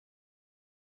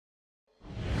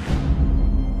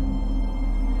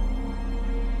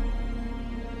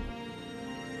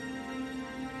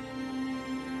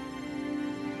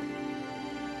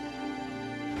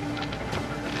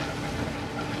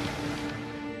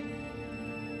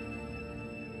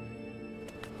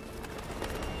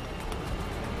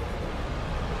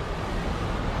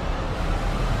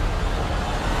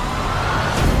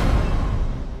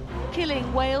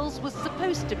whales was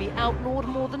supposed to be outlawed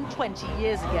more than 20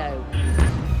 years ago.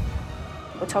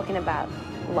 We're talking about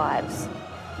lives.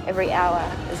 Every hour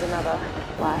is another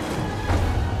life.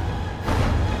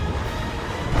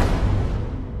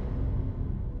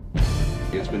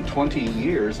 It's been 20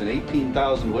 years and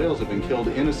 18,000 whales have been killed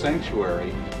in a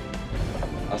sanctuary.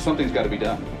 Something's got to be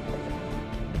done.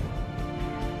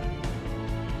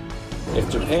 If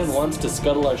Japan wants to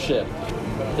scuttle our ship,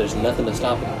 there's nothing to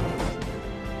stop it.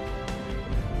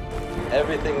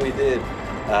 Everything we did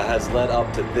has led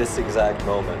up to this exact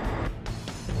moment.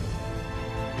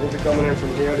 They're coming in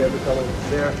from here, they're coming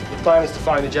there. The plan is to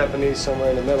find the Japanese somewhere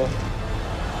in the middle.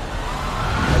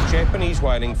 The Japanese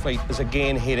whaling fleet is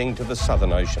again heading to the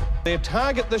Southern Ocean. Their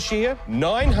target this year,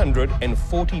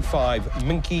 945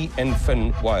 minke and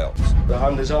fin whales. The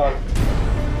hunt is on.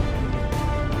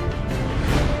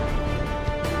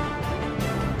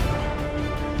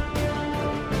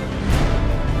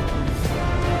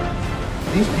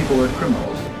 These people are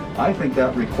criminals. I think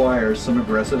that requires some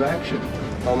aggressive action.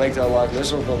 I'll make their life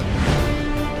miserable.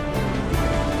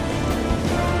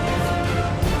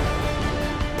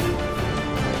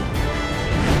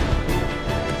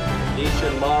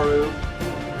 Nishin Maru,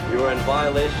 you are in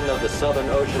violation of the Southern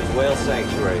Ocean's whale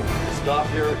sanctuary. Stop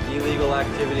your illegal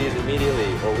activities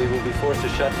immediately, or we will be forced to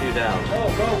shut you down. Go,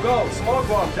 go, go! Smoke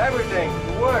bombs, everything.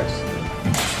 It works.